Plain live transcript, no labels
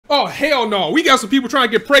Oh, hell no. We got some people trying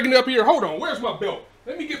to get pregnant up here. Hold on. Where's my belt?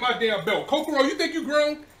 Let me get my damn belt. Kokkoro, you think you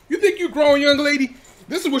grown? You think you grown, young lady?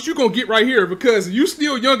 This is what you gonna get right here because you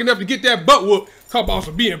still young enough to get that butt whooped. Talk about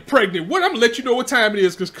some being pregnant. What? I'm gonna let you know what time it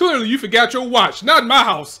is because clearly you forgot your watch. Not in my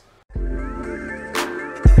house.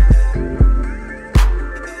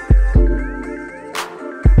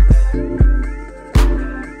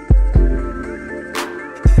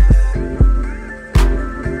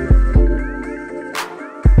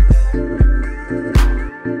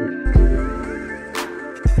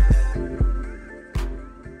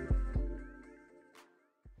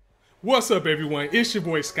 What's up, everyone? It's your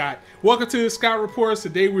boy Scott. Welcome to the Scott Reports.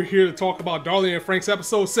 Today we're here to talk about In The Franxx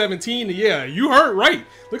episode 17. And yeah, you heard right.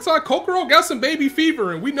 Looks like Kokkoro got some baby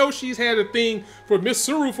fever, and we know she's had a thing for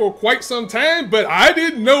Mitsuru for quite some time, but I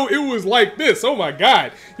didn't know it was like this. Oh my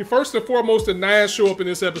god. First and foremost, the Nines show up in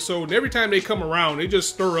this episode, and every time they come around, they just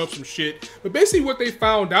stir up some shit. But basically what they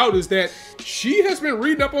found out is that she has been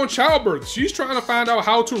reading up on childbirth. She's trying to find out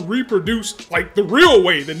how to reproduce like the real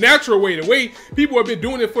way, the natural way, the way people have been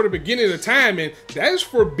doing it for the beginning of the time, and that is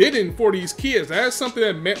forbidden for these kids. That is something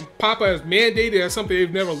that Papa has mandated. That's something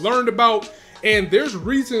they've never learned about, and there's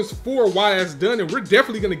reasons for why that's done, and we're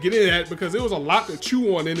definitely going to get into that because there was a lot to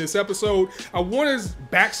chew on in this episode. I want to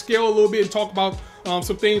backscale a little bit and talk about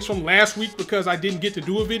some things from last week because I didn't get to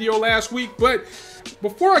do a video last week. But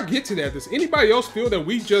before I get to that, does anybody else feel that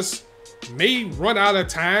we just may run out of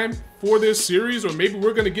time for this series, or maybe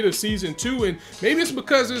we're going to get a season 2, and maybe it's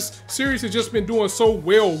because this series has just been doing so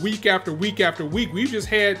well week after week after week. We've just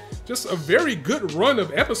had just a very good run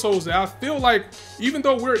of episodes that I feel like, even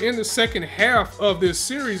though we're in the second half of this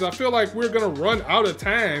series, I feel like we're going to run out of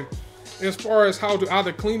time as far as how to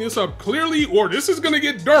either clean this up clearly or this is going to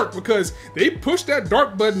get dark, because they push that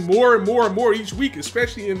dark button more and more and more each week,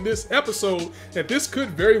 especially in this episode, that this could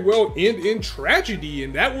very well end in tragedy,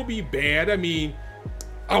 and that will be bad. I mean,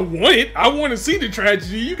 I want to see the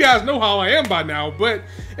tragedy. You guys know how I am by now, but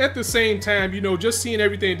at the same time, you know, just seeing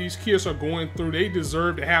everything these kids are going through, they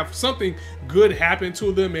deserve to have something good happen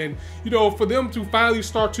to them, and you know, for them to finally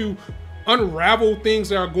start to unravel things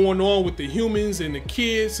that are going on with the humans and the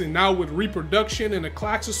kids, and now with reproduction and the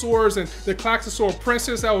Klaxosaurs and the Klaxosaur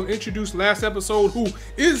princess that was introduced last episode, who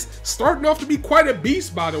is starting off to be quite a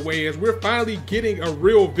beast, by the way, as we're finally getting a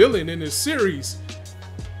real villain in this series.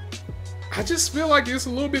 I just feel like it's a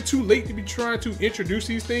little bit too late to be trying to introduce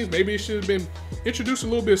these things. Maybe it should have been introduced a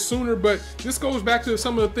little bit sooner, but this goes back to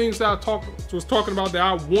some of the things that I was talking about that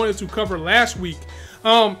I wanted to cover last week.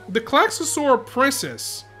 The Klaxosaur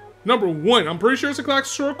princess, number one, I'm pretty sure it's a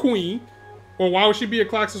Klaxosaur queen, or why would she be a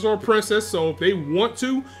Klaxosaur princess? So if they want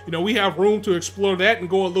to, you know, we have room to explore that and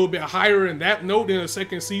go a little bit higher in that note in a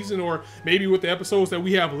second season, or maybe with the episodes that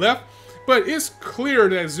we have left. But it's clear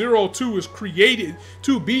that 02 is created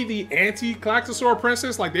to be the anti-Klaxosaur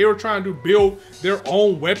princess. Like, they were trying to build their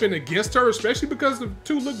own weapon against her, especially because the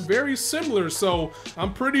two look very similar. So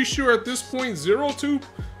I'm pretty sure at this point 02,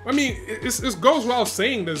 I mean, it goes without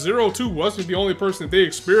saying that 02 wasn't the only person that they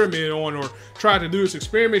experimented on or tried to do this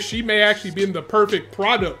experiment. She may actually be the perfect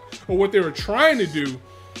product of what they were trying to do.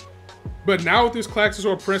 But now with this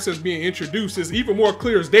Klaxosaur princess being introduced, it's even more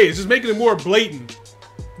clear as day. It's just making it more blatant,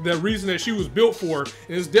 the reason that she was built for,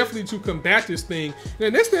 and it's definitely to combat this thing. And the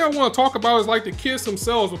next thing I want to talk about is like the kids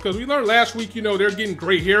themselves, because we learned last week, you know, they're getting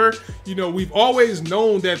gray hair. You know, we've always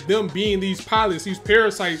known that them being these pilots, these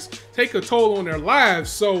parasites, take a toll on their lives.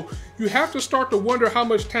 So you have to start to wonder how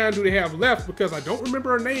much time do they have left, because I don't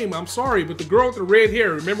remember her name, I'm sorry, but the girl with the red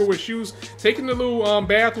hair, remember when she was taking the little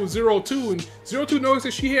bath with 02, and 02 noticed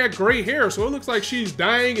that she had gray hair, so it looks like she's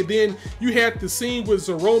dying. And then you had the scene with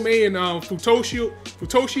Zorome and Futoshi,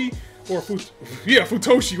 what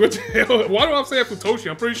the hell? Why do I say Futoshi?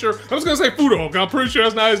 I'm pretty sure, I was gonna say Fudo, I'm pretty sure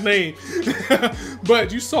that's not his name.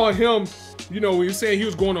 But you saw him, you know, he was saying he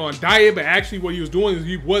was going on a diet, but actually what he was doing is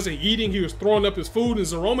he wasn't eating, he was throwing up his food, and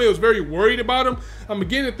Zorome was very worried about him. I'm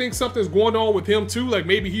beginning to think something's going on with him too, like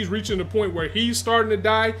maybe he's reaching the point where he's starting to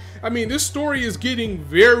die. I mean, this story is getting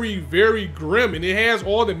very, very grim, and it has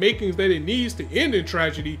all the makings that it needs to end in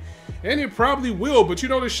tragedy. And it probably will, but you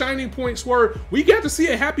know, the shining points were, we got to see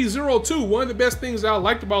a happy 02. One of the best things that I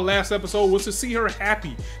liked about last episode was to see her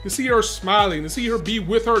happy, to see her smiling, to see her be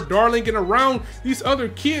with her darling and around these other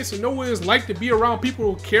kids, and know what it's like to be around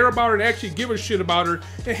people who care about her and actually give a shit about her.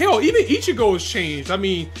 And hell, even Ichigo has changed. I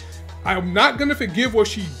mean, I'm not gonna forgive what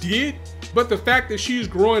she did, but the fact that she's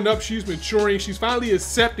growing up, she's maturing, she's finally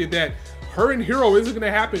accepted that her and Hiro isn't gonna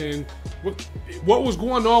happen, and what was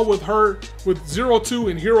going on with her, with 02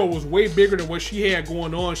 and Hiro, was way bigger than what she had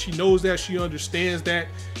going on. She knows that, she understands that,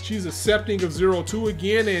 she's accepting of 02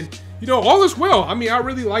 again, and you know, all is well. I mean, I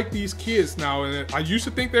really like these kids now, and I used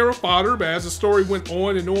to think they were fodder, but as the story went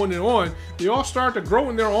on and on and on, they all started to grow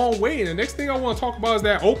in their own way. And the next thing I want to talk about is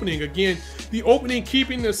that opening. Again, the opening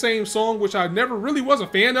keeping the same song, which I never really was a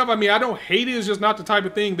fan of. I mean, I don't hate it. It's just not the type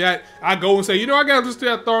of thing that I go and say, you know, I gotta listen to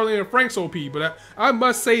that Darling in the Franxx OP. But I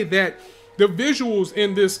must say that the visuals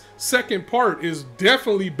in this second part is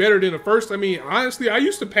definitely better than the first. I mean, honestly, I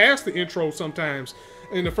used to pass the intro sometimes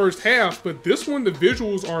in the first half, but this one, the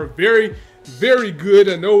visuals are very, very good.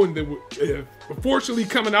 I know, and unfortunately,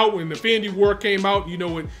 coming out when the Infinity War came out, you know,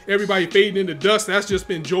 when everybody fading into dust, that's just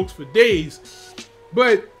been jokes for days.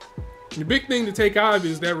 But the big thing to take out of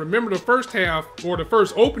it is that, remember, the first half, or the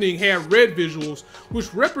first opening, had red visuals,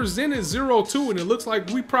 which represented 02, and it looks like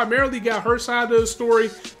we primarily got her side of the story.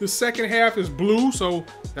 The second half is blue, so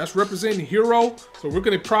that's representing Hero. So we're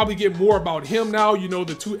going to probably get more about him now. You know,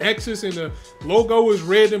 the two X's and the logo is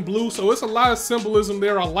red and blue, so it's a lot of symbolism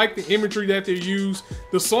there. I like the imagery that they use.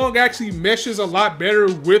 The song actually meshes a lot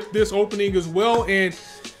better with this opening as well, and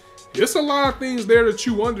there's a lot of things there to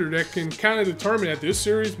chew under that can kind of determine that this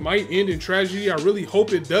series might end in tragedy. I really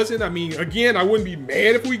hope it doesn't. I mean, again, I wouldn't be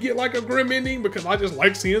mad if we get like a grim ending, because I just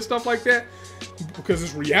like seeing stuff like that because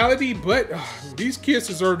it's reality. But these kids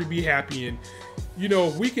deserve to be happy, and you know,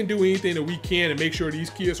 if we can do anything that we can to make sure these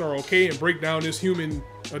kids are okay and break down this human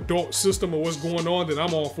adult system of what's going on, then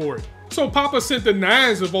I'm all for it. So Papa sent the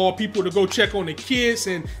nines of all people to go check on the kids,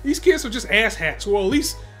 and these kids are just asshats. Well, at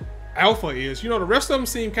least Alpha is. You know, the rest of them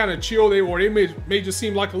seem kind of chill, they may just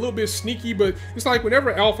seem like a little bit sneaky, but it's like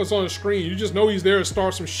whenever Alpha's on the screen, you just know he's there to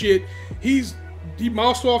start some shit. He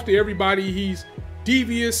mouths off to everybody. He's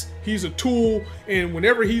devious, he's a tool, and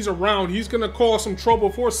whenever he's around, he's gonna cause some trouble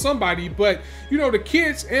for somebody. But you know, the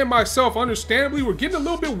kids and myself, understandably, were getting a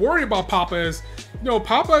little bit worried about Papa, as you know,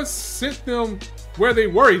 Papa sent them where they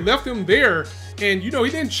were. He left them there, and you know,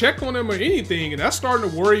 he didn't check on them or anything, and that's starting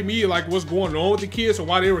to worry me, like what's going on with the kids or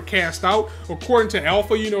why they were cast out. According to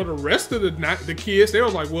Alpha, you know, the rest of the kids, they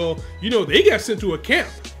was like, well, you know, they got sent to a camp.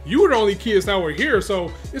 You were the only kids that were here.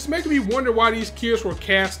 So it's making me wonder why these kids were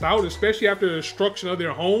cast out, especially after the destruction of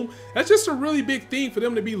their home. That's just a really big thing for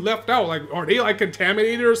them to be left out. Like, are they like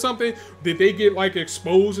contaminated or something? Did they get like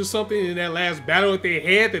exposed or something in that last battle that they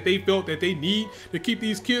had that they felt that they need to keep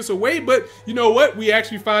these kids away? But you know what? We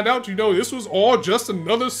actually find out, you know, this was all just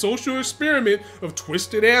another social experiment of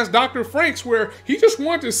twisted ass Dr. Franxx, where he just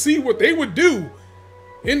wanted to see what they would do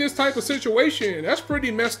in this type of situation. That's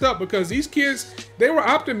pretty messed up, because these kids, they were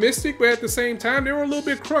optimistic, but at the same time, they were a little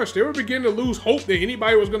bit crushed. They were beginning to lose hope that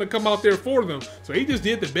anybody was going to come out there for them. So they just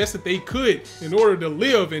did the best that they could in order to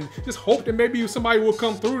live, and just hope that maybe somebody will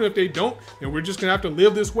come through, and if they don't, then we're just going to have to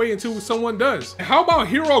live this way until someone does. And how about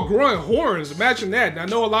Hero growing horns? Imagine that. And I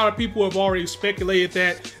know a lot of people have already speculated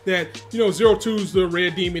that you know, 02's the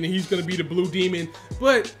red demon and he's going to be the blue demon,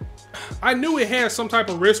 but I knew it had some type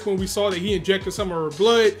of risk when we saw that he injected some of her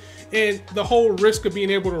blood, and the whole risk of being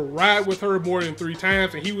able to ride with her more than 3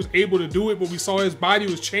 times, and he was able to do it, but we saw his body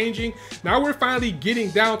was changing. Now we're finally getting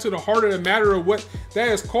down to the heart of the matter of what that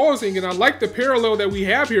is causing, and I like the parallel that we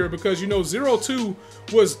have here, because you know, 02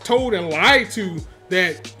 was told and lied to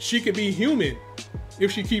that she could be human if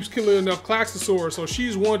she keeps killing enough Klaxosaurs. So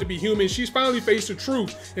she's wanted to be human. She's finally faced the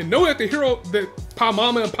truth, and know that the hero, that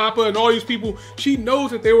Mama and Papa and all these people, she knows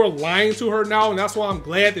that they were lying to her now, and that's why I'm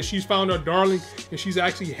glad that she's found her darling and she's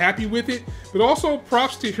actually happy with it. But also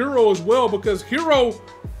props to Hero as well, because Hero,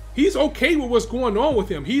 he's okay with what's going on with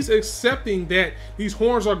him. He's accepting that these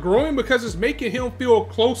horns are growing because it's making him feel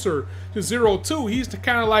closer to 02. He's the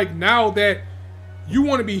kind of like, now that you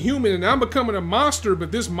want to be human and I'm becoming a monster,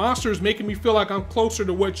 but this monster is making me feel like I'm closer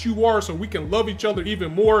to what you are, so we can love each other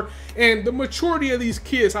even more. And the maturity of these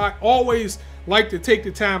kids, I always like to take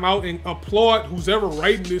the time out and applaud who's ever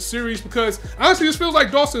writing this series, because honestly, this feels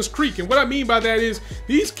like Dawson's Creek. And what I mean by that is,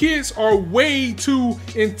 these kids are way too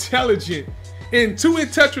intelligent and too in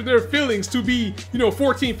touch with their feelings to be, you know,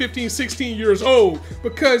 14, 15, 16 years old,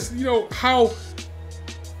 because you know how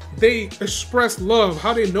they express love,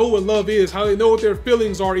 how they know what love is, how they know what their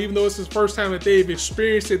feelings are, even though it's the first time that they've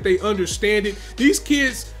experienced it, they understand it. These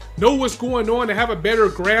kids know what's going on and have a better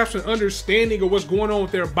grasp and understanding of what's going on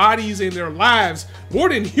with their bodies and their lives, more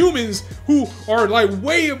than humans who are like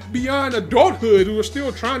way beyond adulthood, who are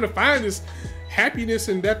still trying to find this happiness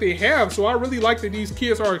and that they have. So I really like that these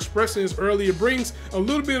kids are expressing this early. It brings a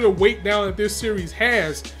little bit of the weight down that this series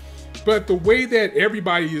has. But the way that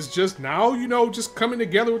everybody is just now, you know, just coming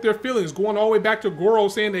together with their feelings, going all the way back to Goro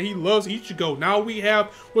saying that he loves Ichigo. Now we have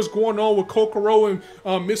what's going on with Kokkoro and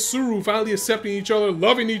Mitsuru finally accepting each other,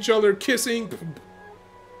 loving each other, kissing.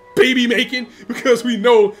 baby making, because we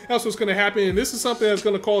know that's what's going to happen. And this is something that's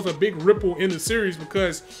going to cause a big ripple in the series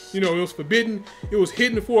because, you know, it was forbidden. It was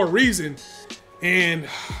hidden for a reason. And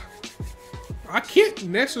I can't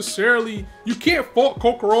necessarily, you can't fault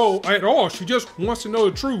Kokkoro at all. She just wants to know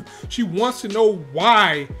the truth. She wants to know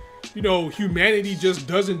why, you know, humanity just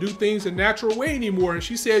doesn't do things a natural way anymore. And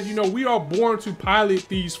she said, you know, we are born to pilot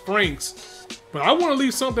these Franxx, but I want to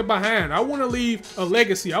leave something behind. I want to leave a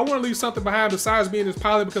legacy. I want to leave something behind besides being this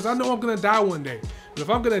pilot, because I know I'm going to die one day. But if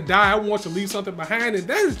I'm going to die, I want to leave something behind. And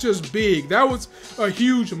that is just big. That was a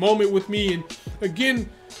huge moment with me. And again,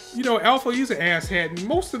 you know, Alpha, he's an asshat, and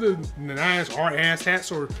most of the nines are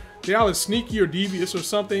asshats, or they're either sneaky or devious or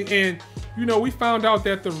something. And, you know, we found out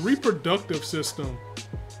that the reproductive system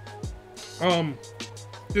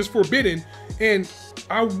is forbidden. And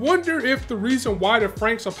I wonder if the reason why the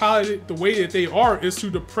Franxx are piloted the way that they are is to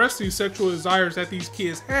depress these sexual desires that these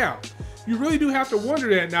kids have. You really do have to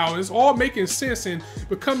wonder that now. It's all making sense and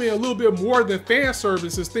becoming a little bit more than fan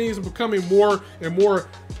service as things are becoming more and more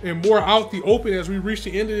out the open as we reach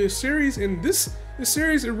the end of this series. And this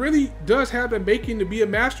series, it really does have the making to be a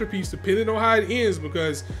masterpiece, depending on how it ends,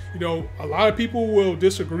 because, you know, a lot of people will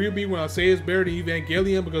disagree with me when I say it's better than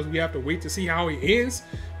Evangelion because we have to wait to see how it ends.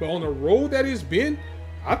 But on the road that it's been,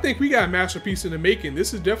 I think we got a masterpiece in the making.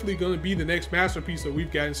 This is definitely going to be the next masterpiece that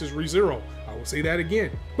we've gotten since ReZero. I will say that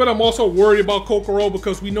again. But I'm also worried about Kokkoro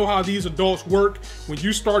because we know how these adults work. When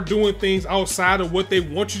you start doing things outside of what they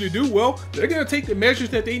want you to do, well, they're going to take the measures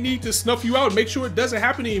that they need to snuff you out and make sure it doesn't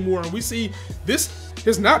happen anymore. And we see this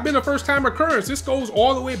has not been a first time occurrence. This goes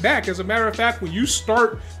all the way back. As a matter of fact, when you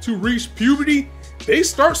start to reach puberty, they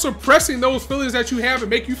start suppressing those feelings that you have and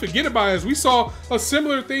make you forget about it. As we saw a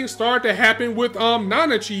similar thing start to happen with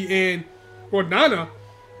Nana.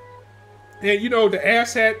 And, you know, the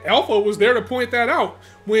asshat Alpha was there to point that out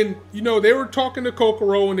when, you know, they were talking to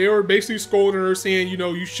Kokkoro and they were basically scolding her, saying, you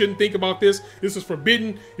know, you shouldn't think about this. This is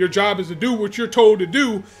forbidden. Your job is to do what you're told to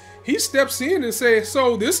do. He steps in and says,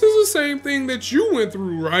 so this is the same thing that you went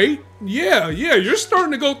through, right? Yeah, you're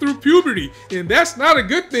starting to go through puberty, and that's not a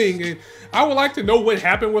good thing. And I would like to know what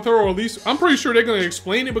happened with her, or at least I'm pretty sure they're going to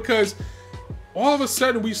explain it, because all of a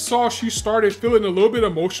sudden we saw she started feeling a little bit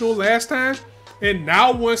emotional last time. And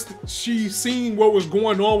now once she's seen what was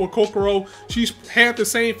going on with Kokkoro, she's had the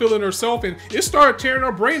same feeling herself, and it started tearing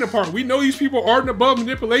her brain apart. We know these people aren't above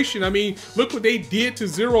manipulation. I mean, look what they did to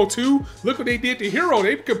 02. Look what they did to Hero.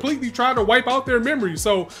 They completely tried to wipe out their memories.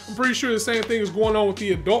 So I'm pretty sure the same thing is going on with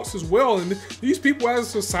the adults as well. And these people as a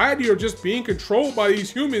society are just being controlled by these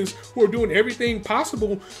humans who are doing everything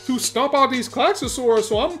possible to stomp out these Klaxosaurs.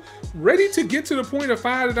 So I'm ready to get to the point of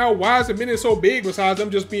finding out why is the minute so big, besides them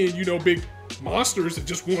just being, you know, big monsters that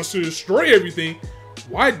just wants to destroy everything.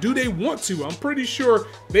 Why do they want to? I'm pretty sure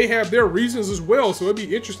they have their reasons as well, so it'd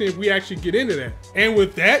be interesting if we actually get into that. And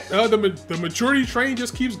with that, the maturity train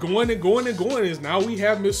just keeps going and going and going, as now we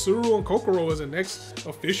have Mitsuru and Kokkoro as the next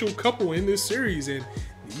official couple in this series, and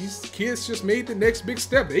these kids just made the next big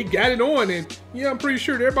step. They got it on, and yeah, I'm pretty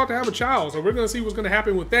sure they're about to have a child, so we're gonna see what's gonna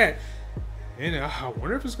happen with that. And I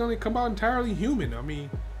wonder if it's gonna come out entirely human. I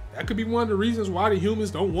mean, that could be one of the reasons why the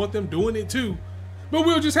humans don't want them doing it too. But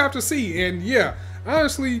we'll just have to see. And yeah,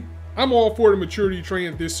 honestly, I'm all for the maturity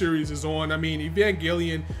train this series is on. I mean,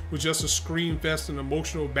 Evangelion was just a scream fest and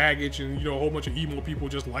emotional baggage, and, you know, a whole bunch of emo people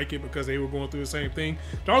just like it because they were going through the same thing.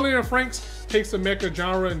 Darling in the Franxx takes the mecha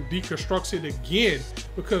genre and deconstructs it again,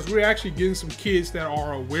 because we're actually getting some kids that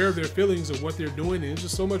are aware of their feelings and what they're doing, and it's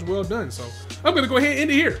just so much well done. So I'm going to go ahead and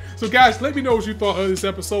end it here. So guys, let me know what you thought of this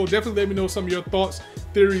episode. Definitely let me know some of your thoughts,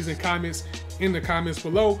 theories, and comments in the comments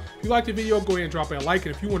below. If you liked the video, go ahead and drop a like,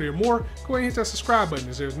 and if you want to hear more, go ahead and hit that subscribe button,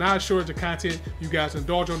 as there's not a shortage of content you guys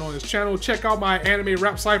indulge on this channel. Check out my anime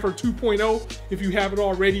rap cipher 2.0 if you haven't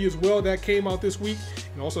already as well. That came out this week.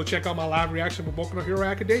 And also check out my live reaction for Boku no Hero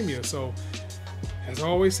Academia. So as I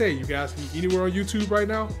always say, you guys can be anywhere on YouTube right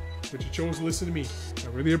now, but you chose to listen to me. I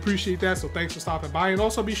really appreciate that, so thanks for stopping by. And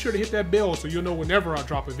also be sure to hit that bell so you'll know whenever I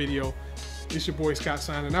drop a video. It's your boy Scott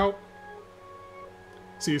signing out.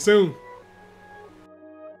 See you soon.